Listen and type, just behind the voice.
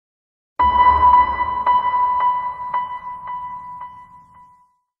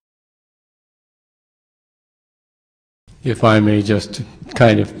if I may just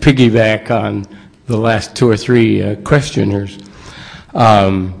kind of piggyback on the last two or three questioners.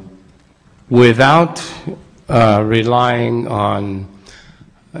 Without relying on,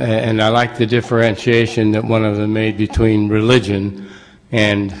 and I like the differentiation that one of them made between religion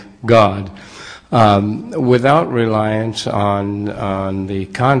and God, without reliance on the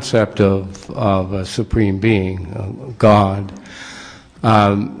concept of a supreme being, God,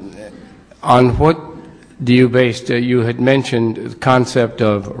 on what do you base, you had mentioned the concept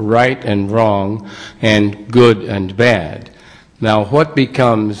of right and wrong and good and bad. Now, what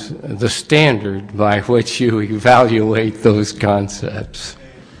becomes the standard by which you evaluate those concepts?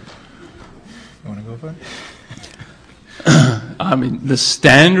 You want to go for it? I mean, the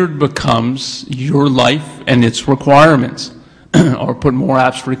standard becomes your life and its requirements, or put more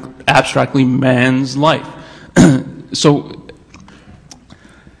abstractly, man's life. So,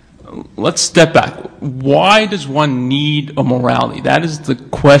 let's step back. Why does one need a morality? That is the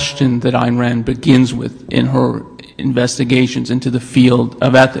question that Ayn Rand begins with in her investigations into the field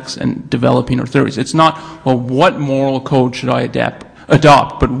of ethics and developing her theories. It's not, well, what moral code should I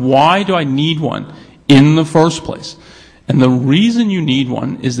adopt, but why do I need one in the first place? And the reason you need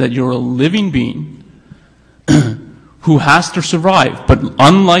one is that you're a living being who has to survive. But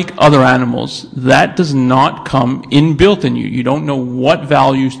unlike other animals, that does not come inbuilt in you. You don't know what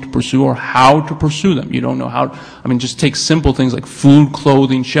values to pursue or how to pursue them. You don't know how, I mean, just take simple things like food,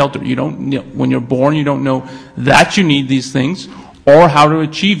 clothing, shelter. You don't, when you're born, you don't know that you need these things or how to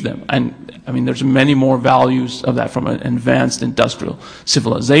achieve them. And I mean, there's many more values of that, from an advanced industrial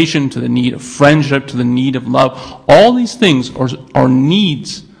civilization to the need of friendship to the need of love. All these things are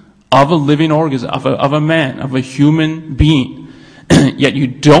needs of a living organism, of a man, of a human being. Yet you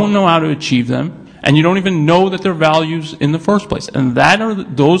don't know how to achieve them, and you don't even know that they're values in the first place. And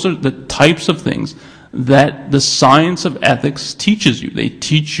those are the types of things that the science of ethics teaches you. They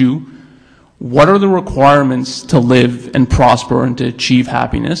teach you what are the requirements to live and prosper and to achieve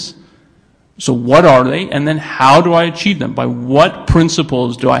happiness. So what are they? And then how do I achieve them? By what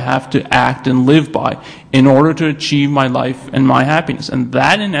principles do I have to act and live by in order to achieve my life and my happiness? And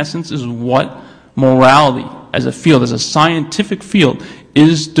that, in essence, is what morality as a field, as a scientific field,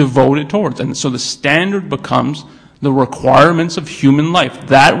 is devoted towards. And so the standard becomes the requirements of human life.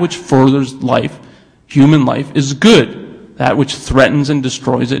 That which furthers life, human life, is good. That which threatens and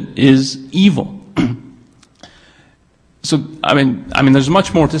destroys it is evil. So, I mean, there's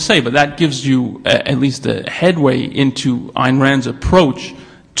much more to say, but that gives you at least a headway into Ayn Rand's approach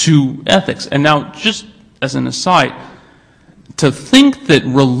to ethics. And now, just as an aside, to think that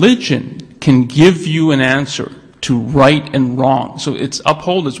religion can give you an answer to right and wrong, so it's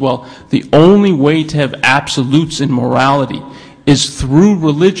upheld as well, the only way to have absolutes in morality is through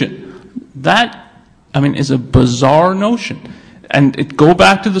religion. That, I mean, is a bizarre notion. And go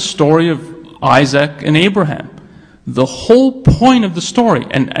back to the story of Isaac and Abraham. The whole point of the story,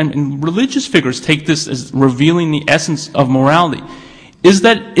 and religious figures take this as revealing the essence of morality, is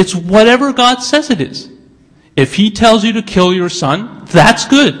that it's whatever God says it is. If He tells you to kill your son, that's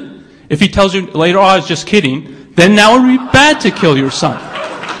good. If He tells you later, oh, I was just kidding, then now it would be bad to kill your son.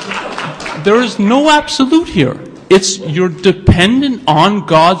 There is no absolute here. You're dependent on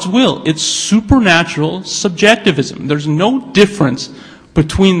God's will. It's supernatural subjectivism. There's no difference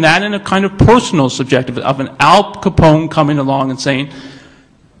between that and a kind of personal subjectivism of an Al Capone coming along and saying,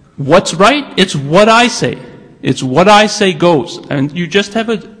 what's right? It's what I say. It's what I say goes. And you just have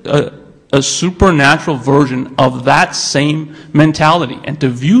a supernatural version of that same mentality. And to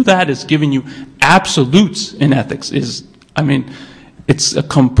view that as giving you absolutes in ethics is, I mean, it's a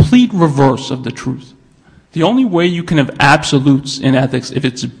complete reverse of the truth. The only way you can have absolutes in ethics if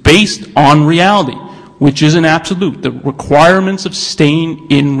it's based on reality, which is an absolute, the requirements of staying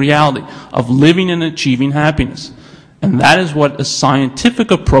in reality, of living and achieving happiness. And that is what a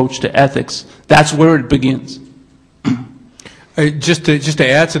scientific approach to ethics, that's where it begins. Just to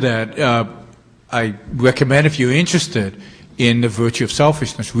add to that, I recommend, if you're interested in the virtue of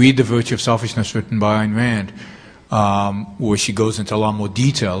selfishness, read The Virtue of Selfishness written by Ayn Rand, where she goes into a lot more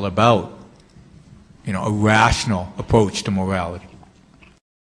detail about, a rational approach to morality.